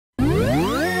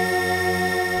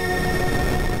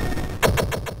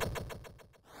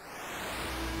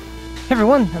Hey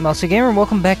everyone, I'm Gamer, and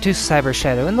welcome back to Cyber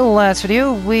Shadow. In the last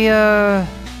video, we got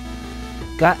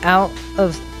out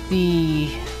of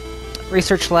the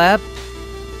research lab,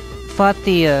 fought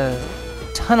the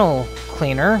tunnel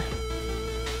cleaner,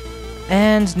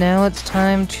 and now it's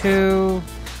time to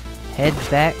head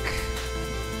back.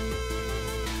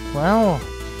 Well,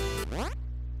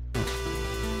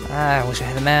 I wish I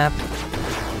had a map.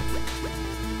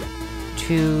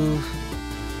 To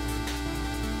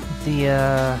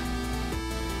the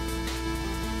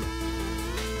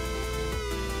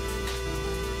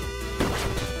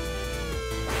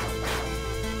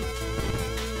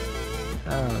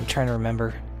I'm trying to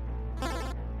remember.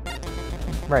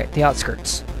 Right, the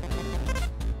Outskirts.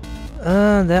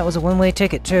 That was a one-way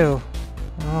ticket, too.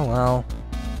 Oh, well.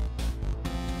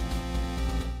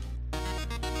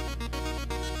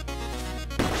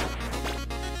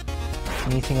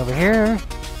 Anything over here?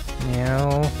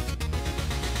 No.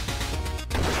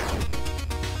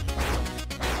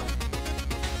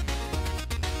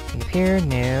 Anything up here?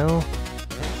 No.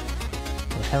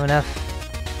 Don't have enough.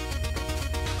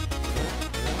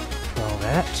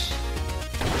 That.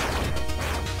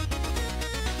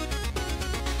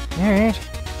 Alright.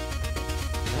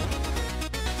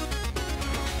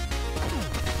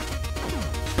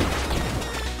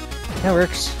 That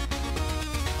works.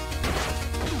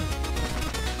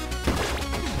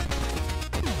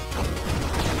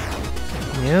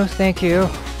 No, thank you.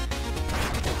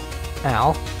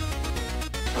 Ow.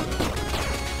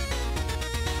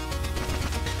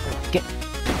 Get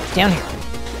down here.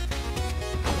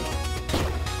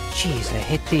 Jeez, I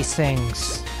hate these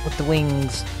things with the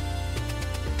wings.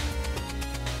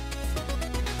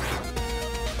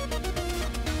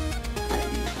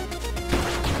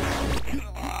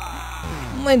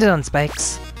 Landed on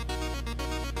spikes.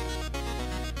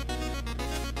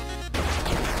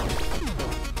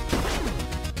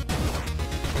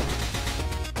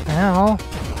 Ow.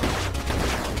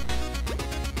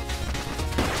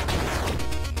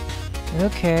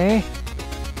 Okay.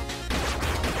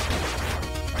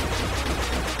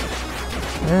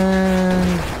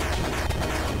 And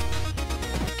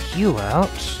you out,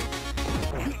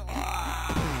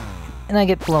 and I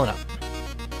get blown up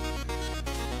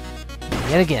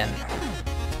yet again.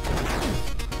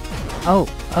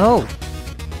 Oh,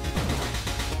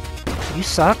 you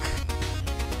suck.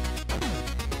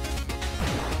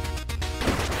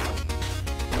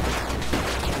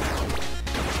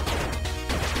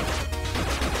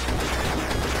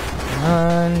 Come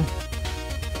on.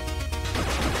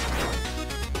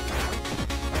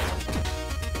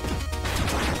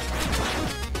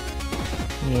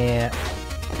 Yeah.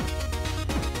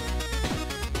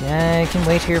 Yeah, I can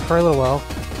wait here for a little while.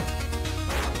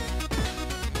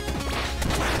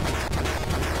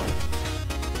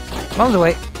 Bombs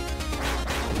away.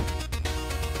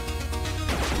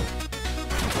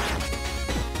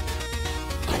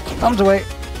 Bombs away.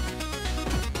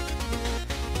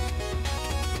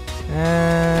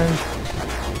 And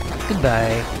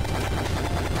goodbye.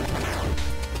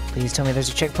 Please tell me there's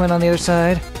a checkpoint on the other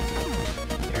side.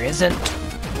 There isn't.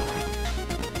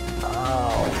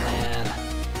 Oh, man.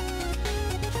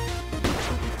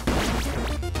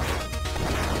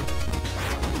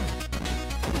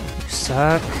 You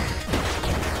suck.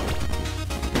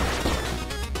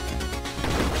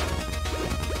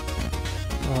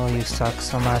 Oh, you suck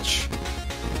so much.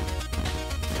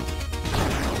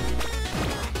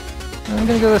 I'm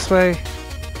gonna go this way.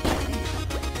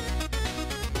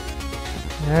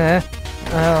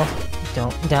 Oh,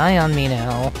 don't die on me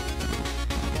now.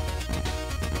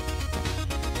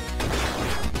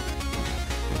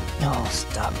 No,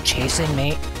 stop chasing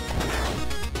me.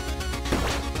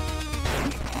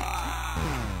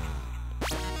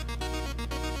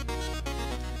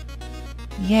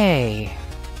 Yay.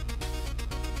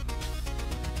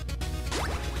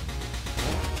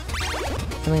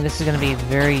 I think this is going to be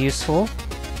very useful.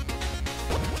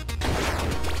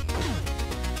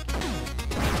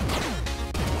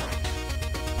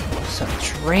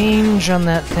 Such range on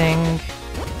that thing.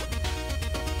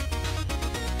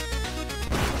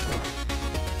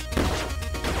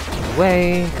 Go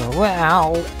away, go away,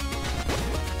 ow!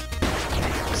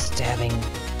 Stabbing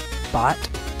bot.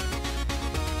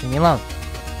 Leave me alone.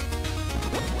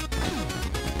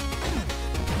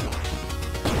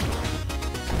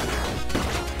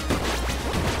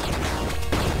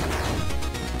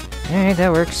 Alright,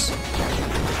 that works.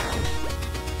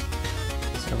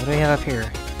 So what do we have up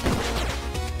here?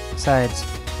 Besides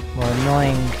more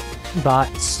annoying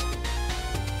bots.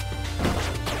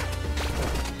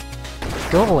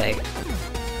 Go away.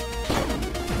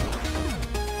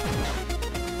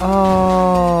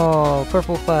 Oh,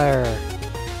 purple fire.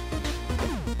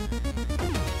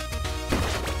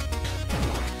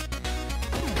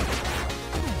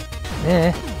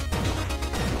 Eh.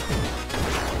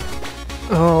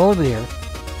 Oh dear.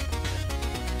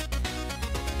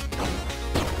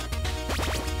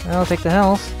 I'll take the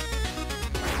health.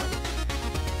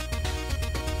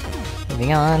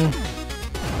 Moving on.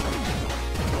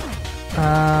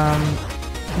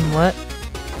 What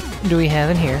do we have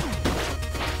in here?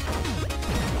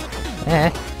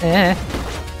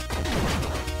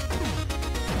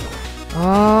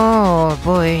 Oh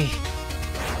boy.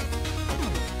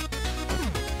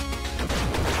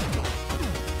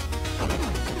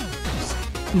 Just,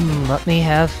 let me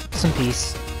have some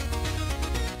peace.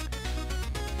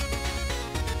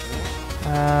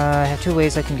 I have two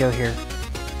ways I can go here.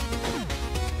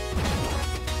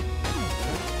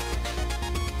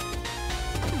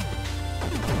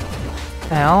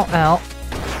 Ow, ow.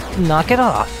 Knock it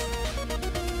off.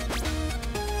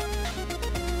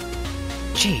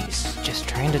 Jeez, just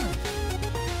trying to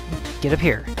get up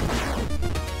here.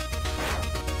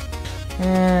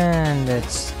 And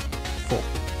it's full.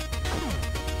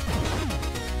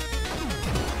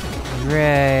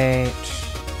 Right.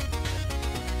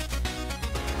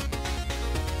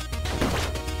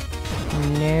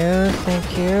 No,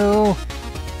 thank you.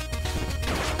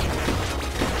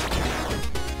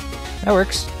 That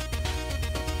works.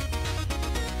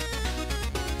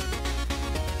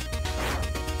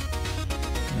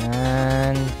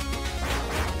 And...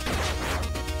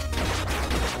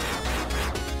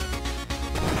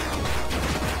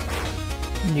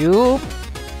 nope.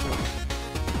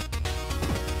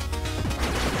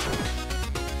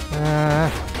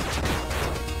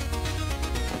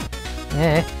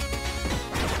 Eh.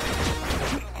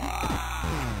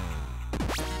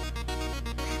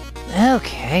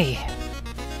 Okay.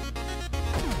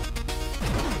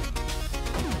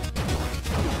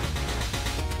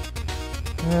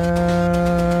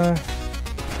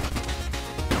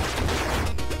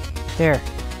 There.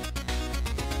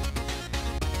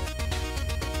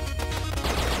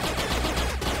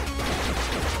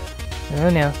 Oh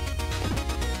no.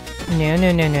 No,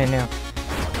 no, no, no, no.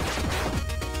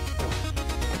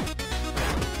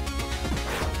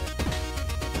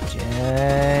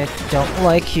 Just don't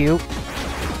like you.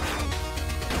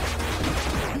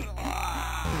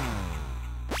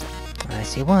 I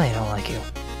see why I don't like you.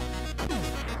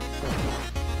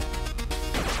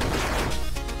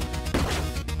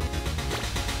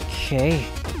 Okay.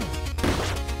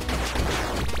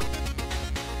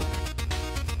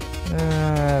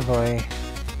 Oh boy.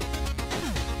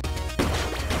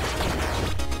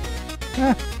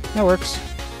 That works.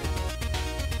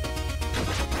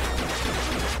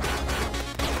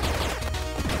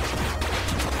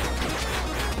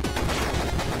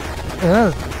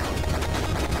 Oh,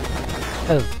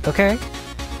 okay.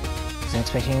 Wasn't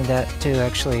expecting that to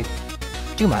actually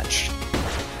do much.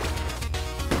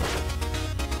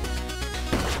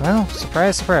 Well,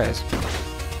 surprise, surprise.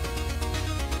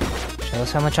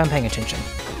 Shows how much I'm paying attention.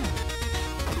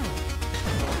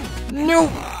 No!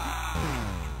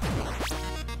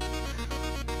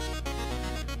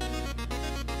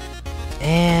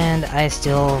 And I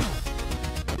still...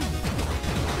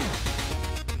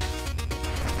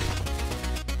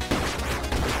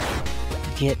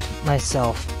 get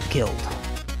myself killed.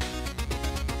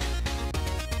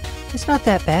 It's not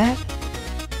that bad,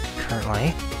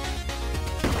 currently.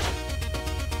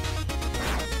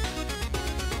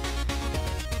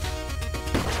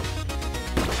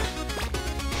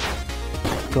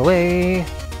 Go away!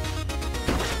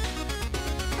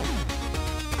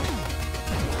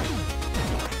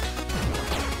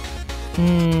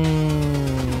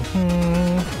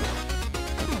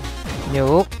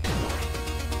 Nope.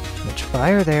 Too much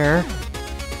fire there.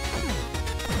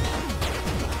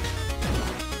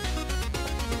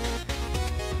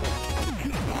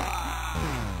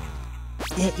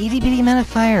 Yeah, itty bitty amount of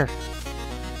fire.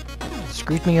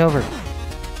 Screwed me over.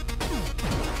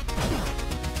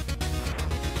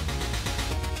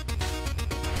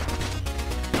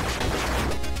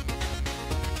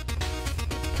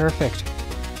 Perfect.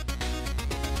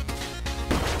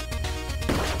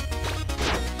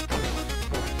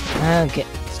 Okay,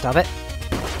 stop it.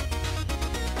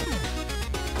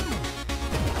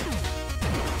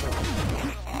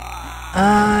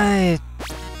 I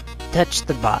touched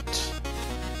the bot.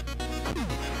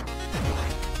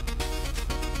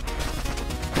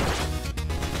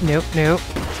 Nope, nope.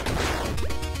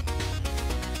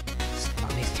 Just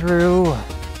let me through.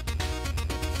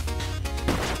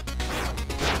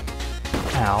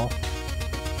 Ow.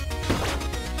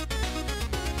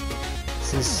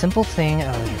 This is a simple thing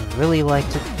I would really like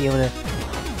to be able to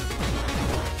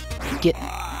get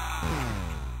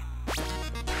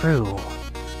through.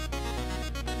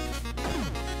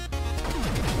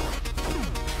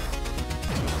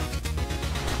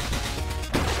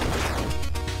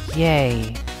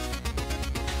 Yay.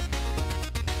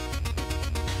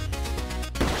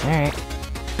 Alright.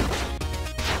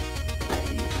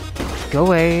 Go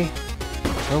away.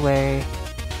 Go away.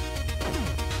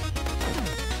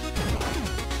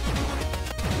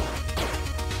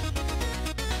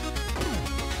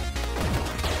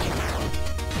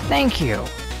 Thank you.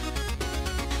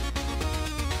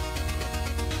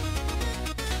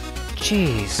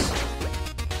 Jeez.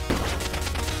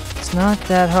 It's not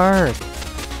that hard.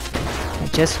 I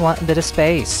just want a bit of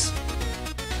space.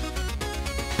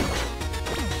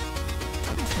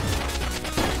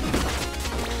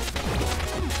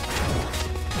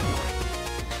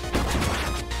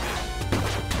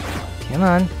 Come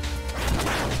on.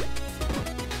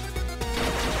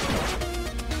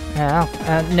 Ow.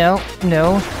 No,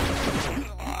 no.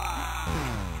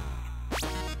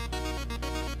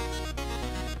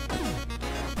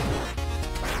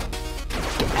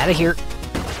 Get out of here.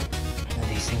 Oh,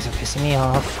 these things are pissing me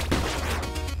off.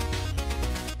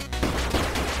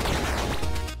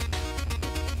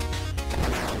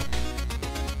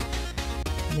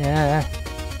 Yeah.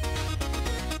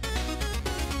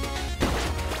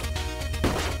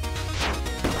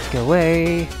 Go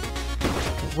away.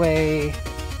 Go away.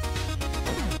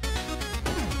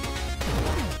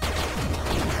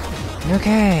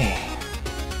 Okay.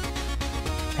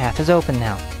 Path is open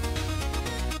now.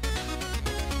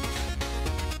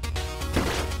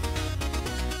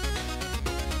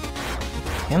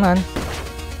 Come on.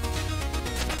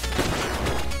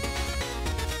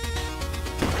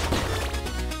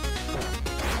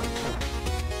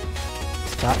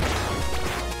 Stop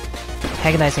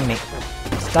antagonizing me.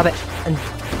 Stop it.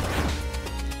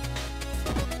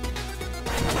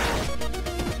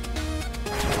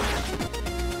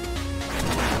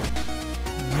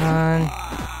 Come on.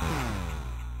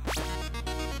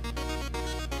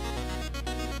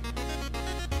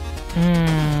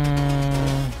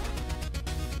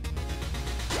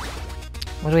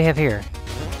 What do we have here?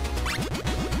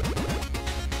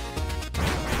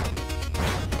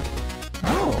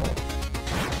 Oh,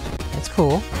 that's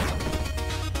cool.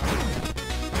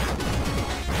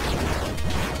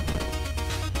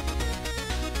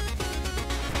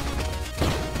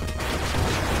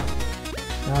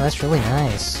 Oh, that's really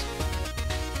nice.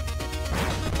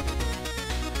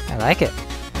 I like it.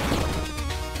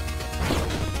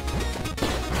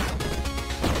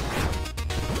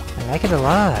 I like it a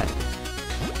lot.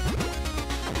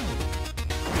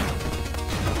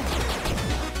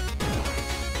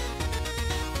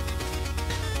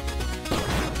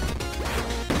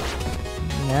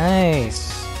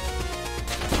 Nice.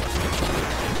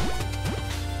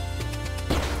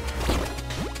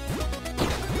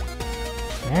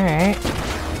 Alright.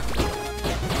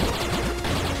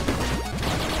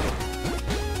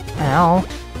 Ow.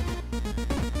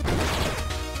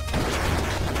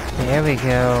 There we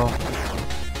go.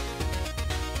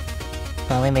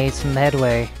 Finally made some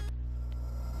headway.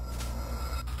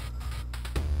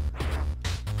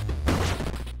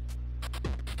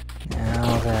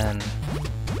 Now then.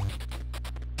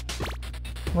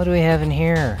 What do we have in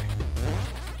here?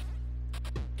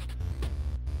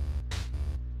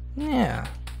 Yeah.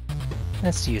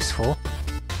 That's useful.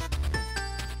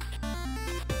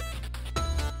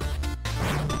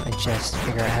 I just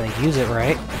figure out how to use it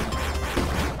right.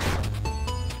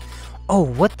 Oh,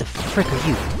 what the frick are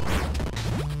you?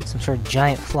 Some sort of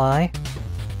giant fly?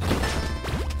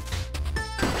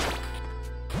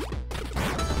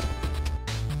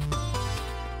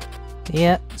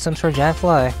 Yeah, some sort of giant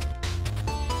fly.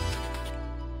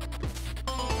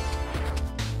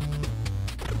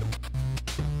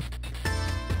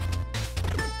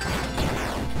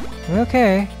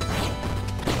 Okay.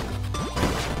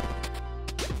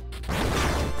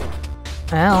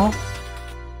 Ow.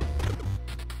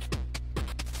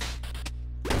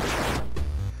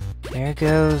 There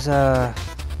goes,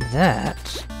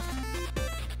 that.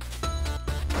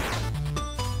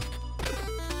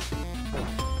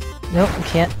 Nope,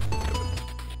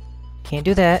 can't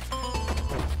do that.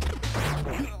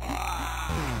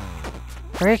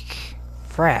 Frick.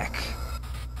 Frack.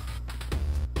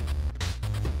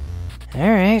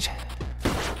 Alright.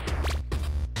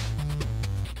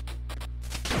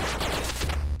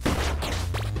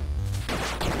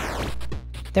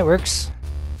 That works.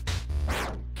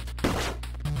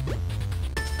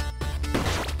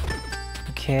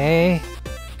 Okay.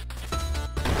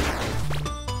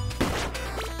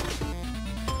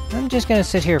 I'm just gonna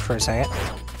sit here for a second.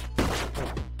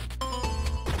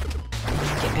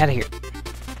 Get out of here.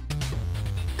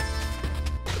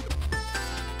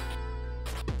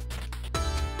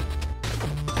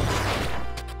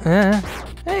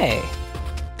 Hey!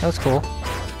 That was cool.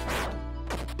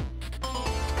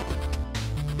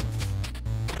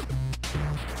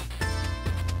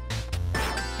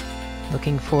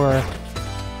 Looking for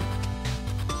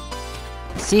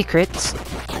secrets.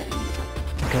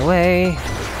 Go away.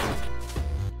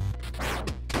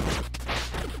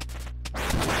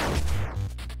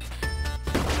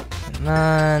 Come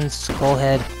on,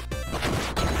 Skullhead.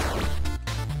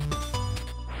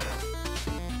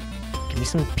 Give me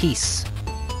some peace.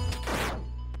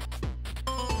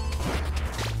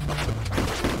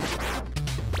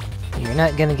 You're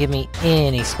not gonna give me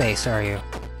any space, are you?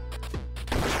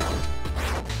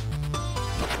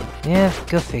 Yeah,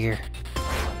 go figure.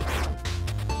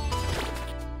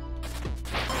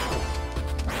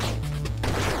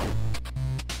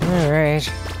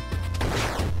 Alright.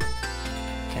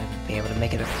 Gotta be able to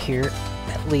make it up here,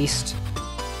 at least.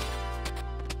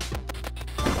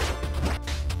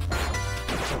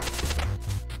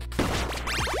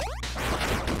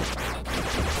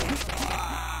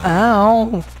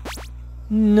 Ow!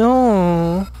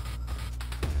 No!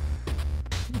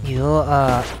 You,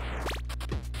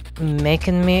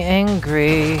 making me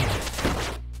angry.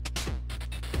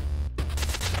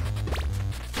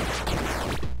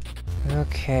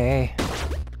 Okay.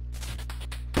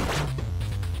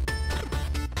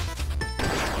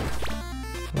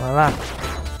 Voila.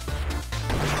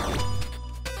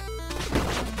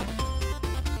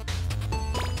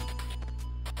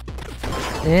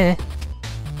 Eh.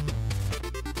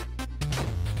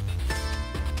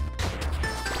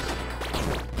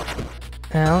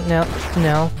 No, no,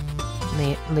 no.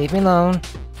 Leave me alone.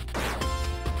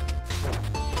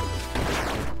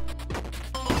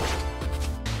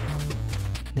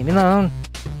 Leave me alone.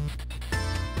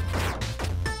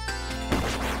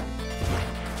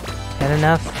 Had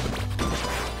enough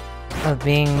of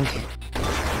being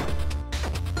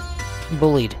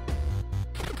bullied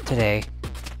today.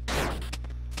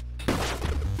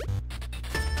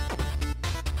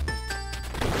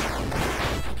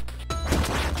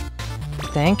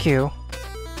 Thank you.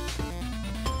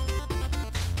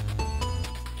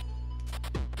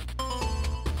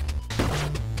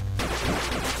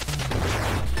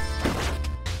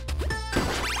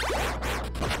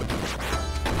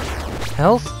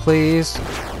 Health, please.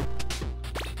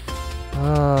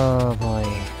 Oh boy.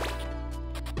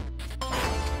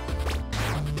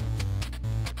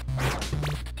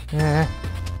 There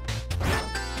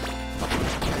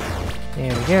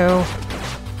we go.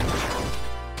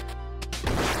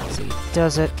 Let's see,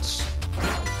 does it?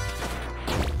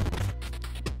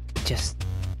 Just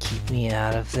keep me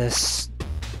out of this.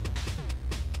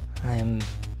 I'm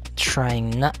trying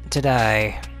not to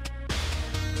die.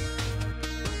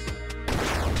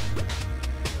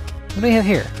 What do we have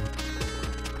here?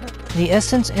 The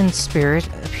essence and spirit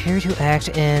appear to act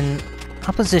in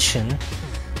opposition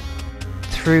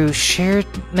through shared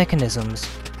mechanisms.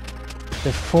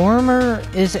 The former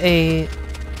is a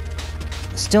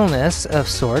stillness of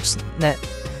sorts that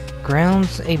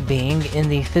grounds a being in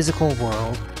the physical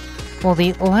world, while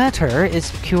the latter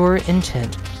is pure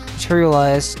intent,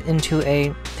 materialized into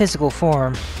a physical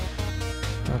form.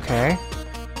 Okay.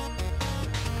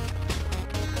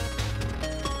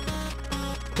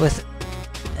 With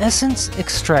essence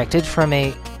extracted from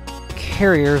a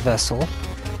carrier vessel,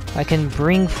 I can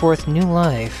bring forth new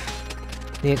life.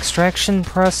 The extraction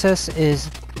process is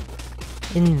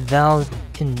invariable,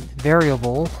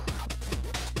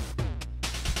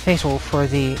 fatal for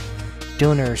the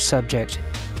donor subject.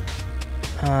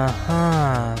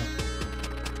 The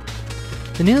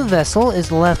new vessel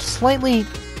is left slightly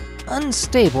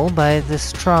unstable by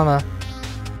this trauma,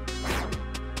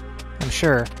 I'm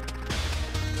sure.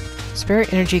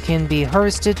 Spirit energy can be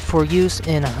harvested for use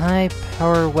in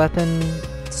high-power weapon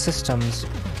systems.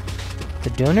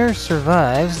 The donor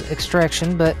survives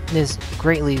extraction, but is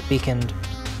greatly weakened.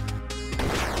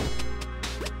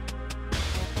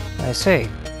 I see.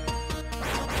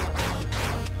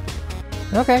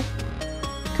 Okay.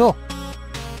 Cool.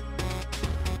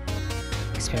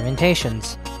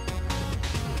 Experimentations.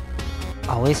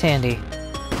 Always handy.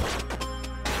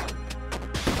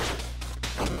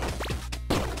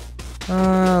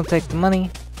 I'll take the money,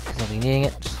 because I'll be needing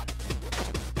it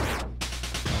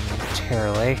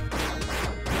momentarily.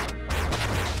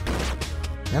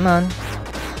 Come on.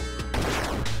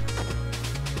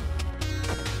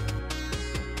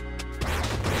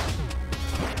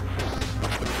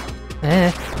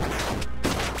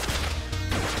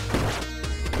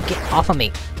 off of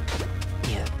me!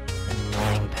 You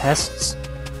annoying pests.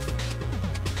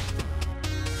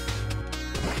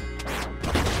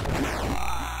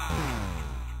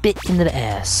 Bit into the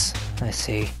ass. I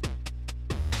see.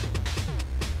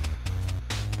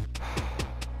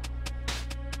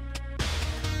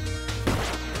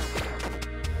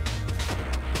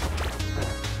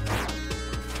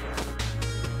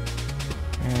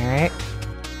 Alright.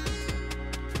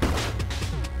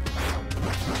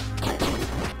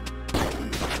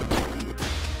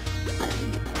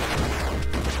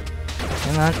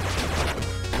 Come on.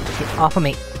 Get off of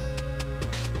me.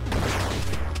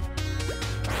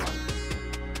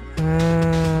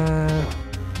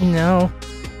 No.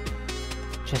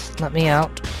 Just let me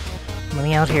out. Let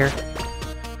me out here.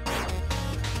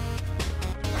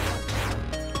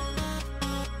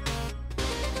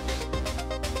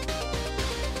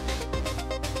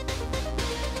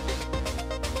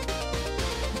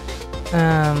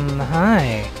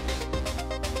 Hi.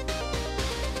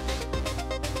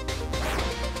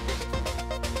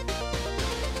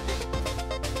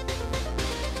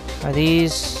 Are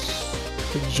these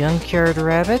the junkyard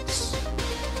rabbits?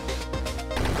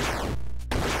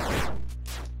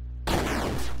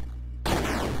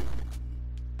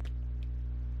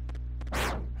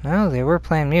 Oh, they were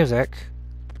playing music.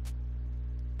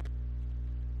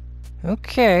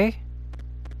 Okay.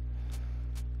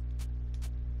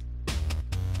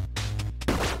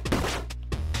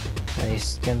 Are they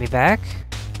gonna be back?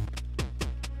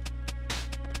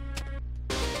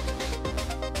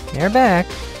 They're back.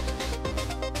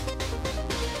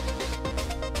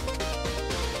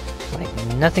 Like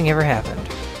nothing ever happened.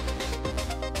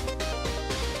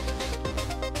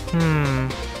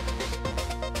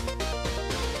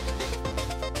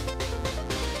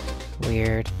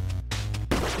 Weird.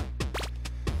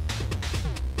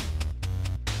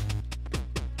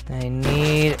 I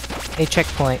need a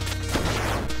checkpoint.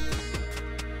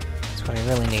 That's what I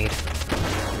really need.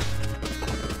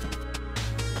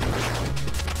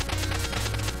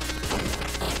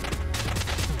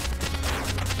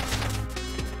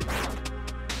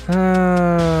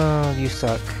 Oh, you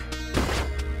suck.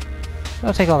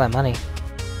 I'll take all that money.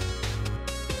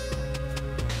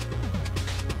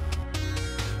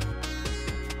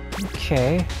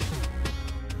 Okay.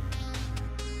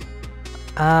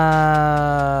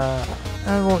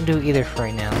 I won't do either for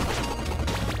right now.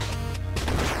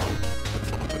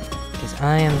 Because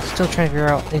I am still trying to figure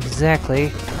out exactly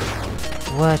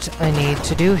what I need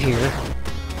to do here.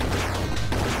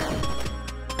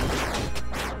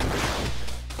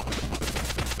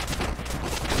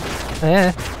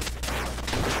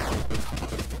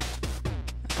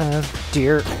 Oh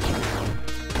dear.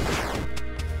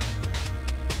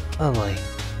 Oh boy.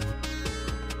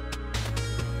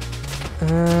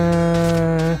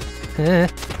 Okay.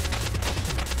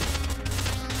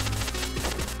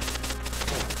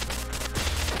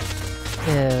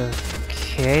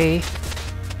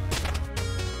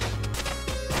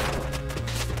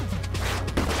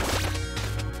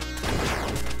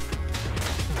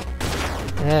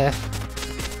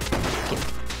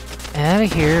 Get out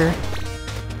of here.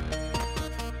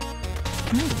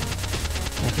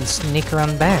 I can sneak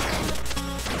around back.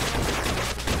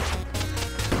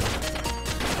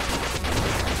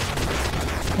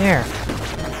 There.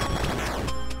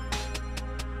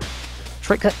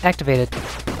 Shortcut activated.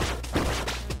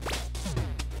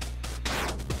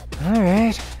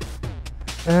 Alright.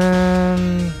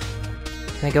 Can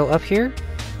I go up here?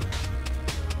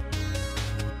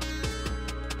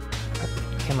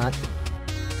 Come on.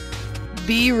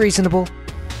 Be reasonable.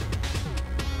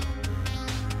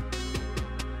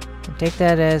 Take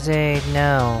that as a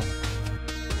no.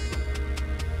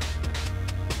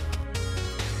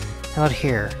 How about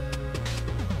here?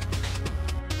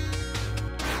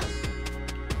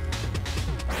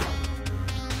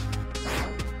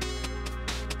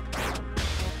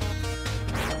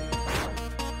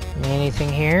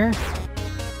 Anything here?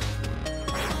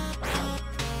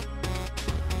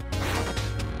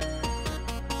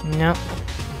 No.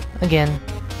 Again.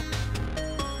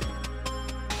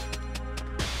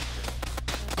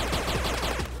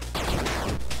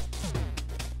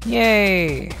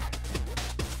 Yay!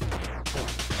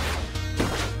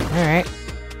 Alright.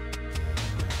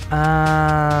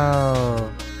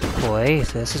 Oh boy,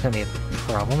 this is gonna be a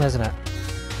problem, isn't it?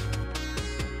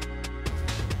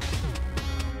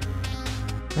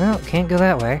 Well, can't go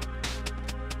that way.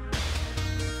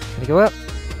 Gotta go up.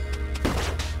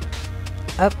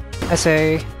 Up, I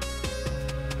say.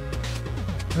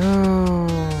 Oh.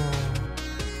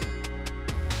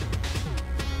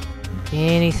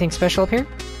 Anything special up here?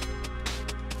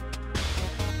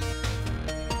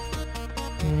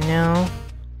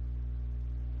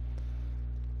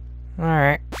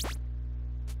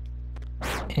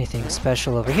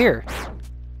 special over here?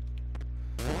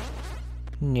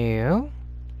 No.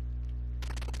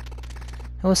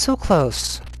 I was so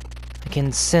close. I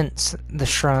can sense the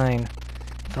shrine.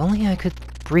 If only I could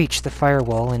breach the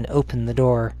firewall and open the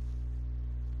door.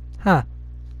 Huh.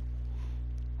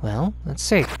 Well, let's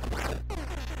see.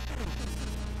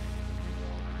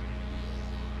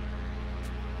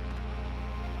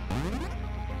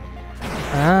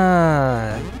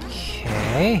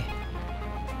 Okay.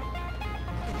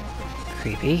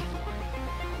 Creepy.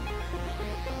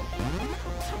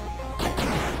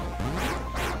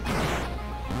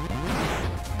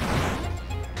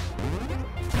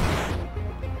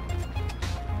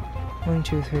 One,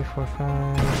 two, three, four,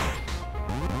 five.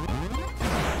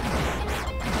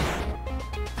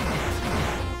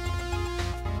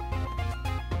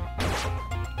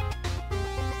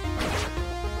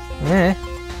 Eh.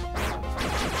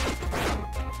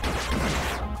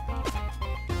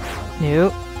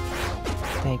 Nope.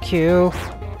 Thank you.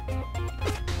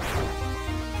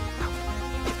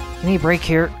 Give me a break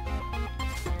here.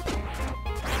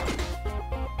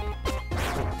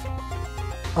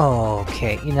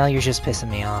 Okay, now you're just pissing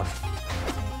me off.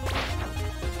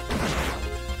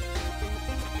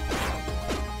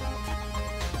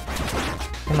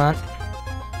 Come on.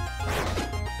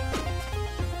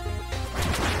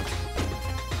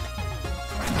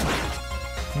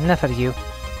 Enough out of you.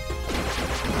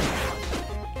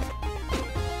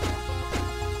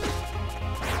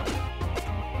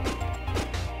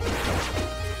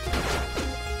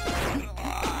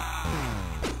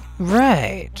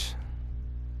 Right.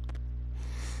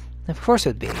 Of course it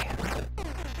would be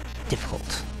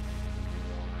difficult.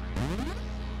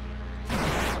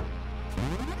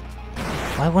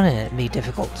 Why wouldn't it be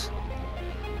difficult?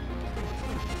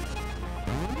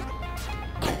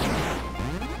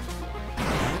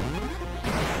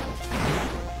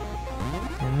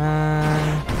 Come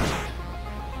on.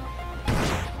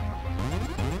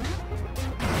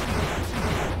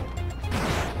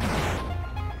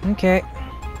 Okay.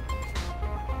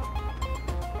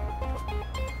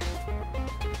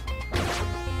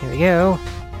 Here we go.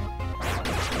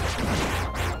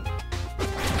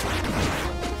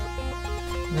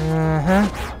 Uh-huh.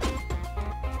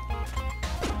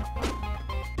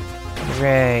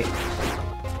 Right.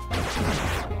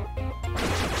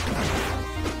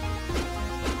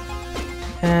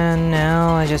 And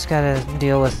now I just gotta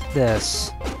deal with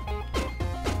this.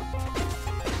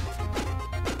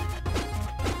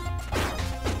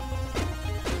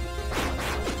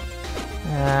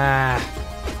 Ah.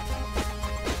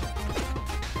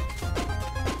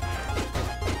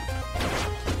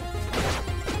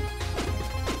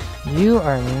 You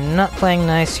are not playing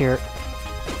nice here.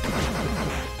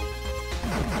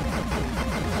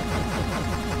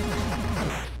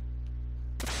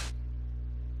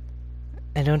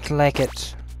 I don't like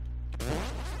it.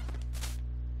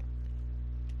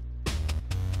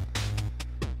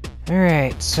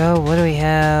 Alright, so what do we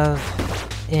have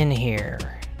in here?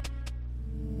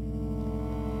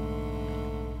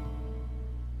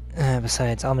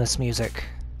 Besides ominous music.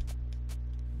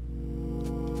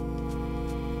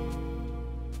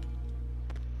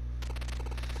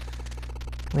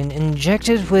 When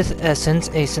injected with essence,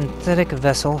 a synthetic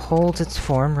vessel holds its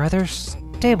form rather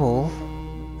stably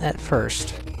at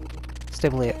first.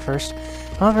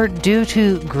 However, due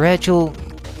to gradual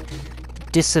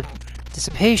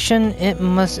dissipation, it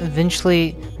must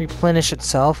eventually replenish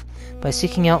itself by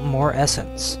seeking out more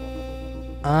essence.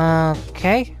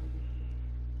 Okay.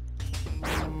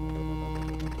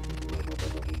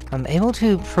 I'm able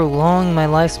to prolong my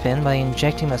lifespan by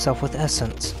injecting myself with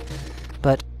essence.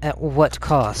 But at what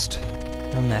cost?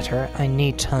 No matter, I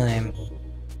need time.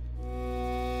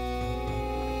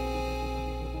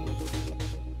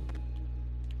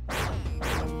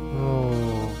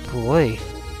 Oh boy.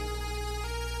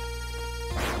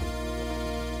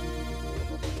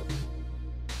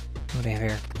 What do I have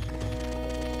here?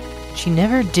 She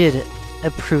never did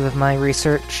approve of my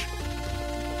research.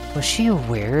 Was she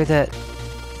aware that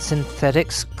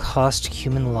synthetics cost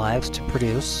human lives to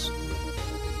produce?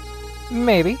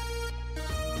 Maybe.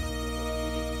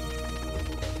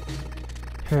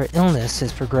 Her illness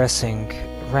is progressing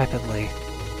rapidly.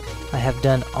 I have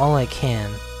done all I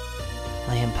can.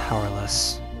 I am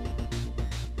powerless.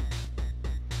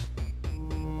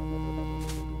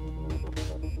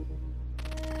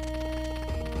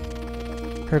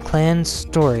 Her clan's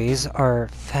stories are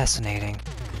fascinating.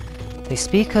 They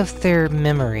speak of their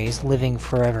memories living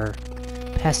forever,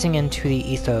 passing into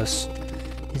the ethos.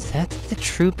 Is that the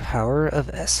true power of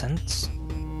essence?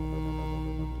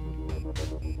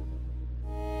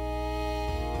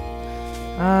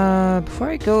 Before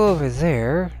I go over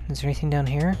there, is there anything down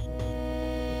here?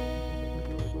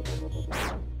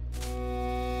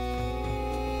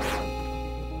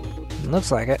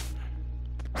 Looks like it.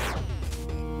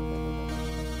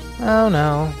 Oh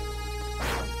no.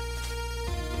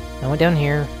 I went down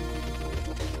here.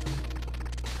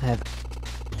 I have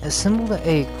assembled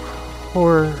a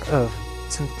core of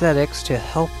synthetics to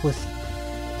help with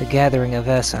the gathering of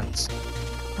essence.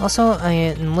 Also, I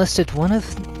enlisted one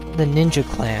of the ninja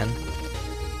clan,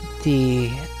 the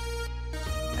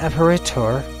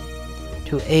Apparitor,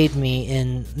 to aid me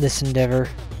in this endeavor.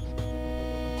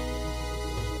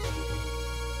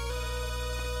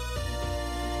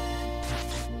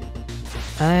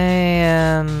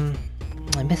 I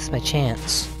missed my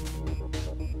chance.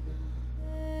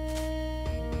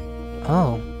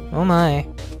 Oh my.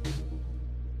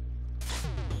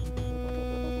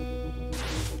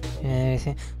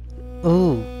 Anything?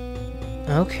 Ooh.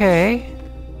 Okay.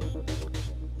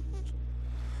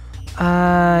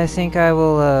 I think I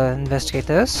will investigate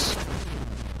this.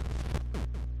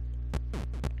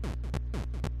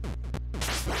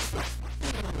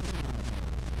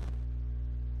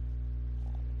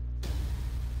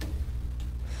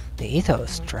 The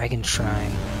Ethos Dragon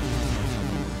Shrine.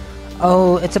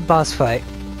 Oh, it's a boss fight.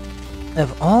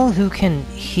 Of all who can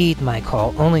heed my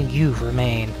call, only you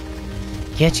remain.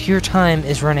 Yet your time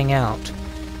is running out.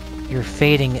 Your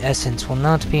fading essence will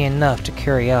not be enough to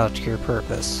carry out your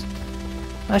purpose.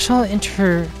 I shall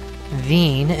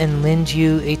intervene and lend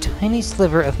you a tiny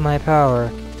sliver of my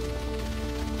power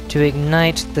to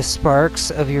ignite the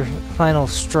sparks of your final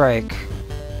strike.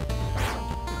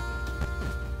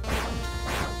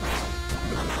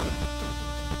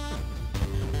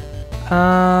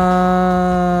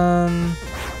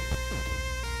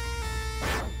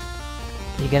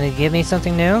 You gonna give me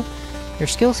something new? Your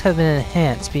skills have been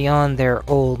enhanced beyond their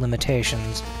old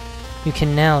limitations. You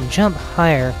can now jump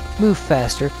higher, move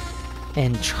faster,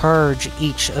 and charge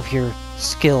each of your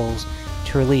skills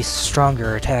to release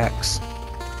stronger attacks.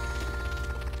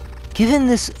 Given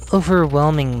this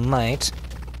overwhelming might,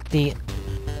 the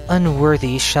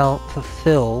unworthy shall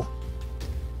fulfill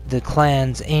the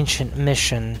clan's ancient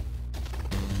mission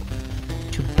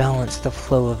to balance the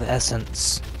flow of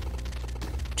essence.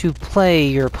 To play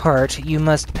your part, you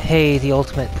must pay the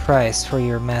ultimate price for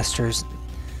your master's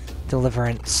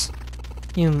deliverance.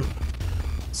 You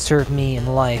serve me in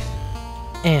life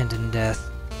and in death.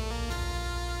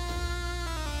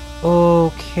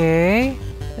 Okay.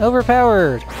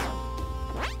 Overpowered!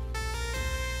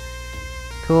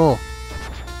 Cool.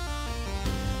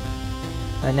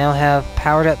 I now have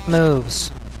powered up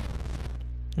moves.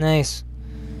 Nice.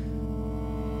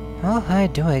 How high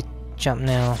do I jump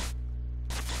now?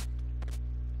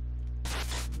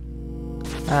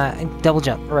 Double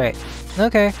jump, right.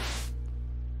 Okay.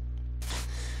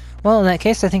 Well, in that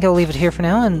case, I think I'll leave it here for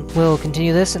now, and we'll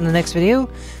continue this in the next video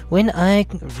when I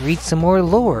read some more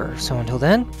lore. So until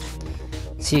then,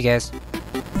 see you guys.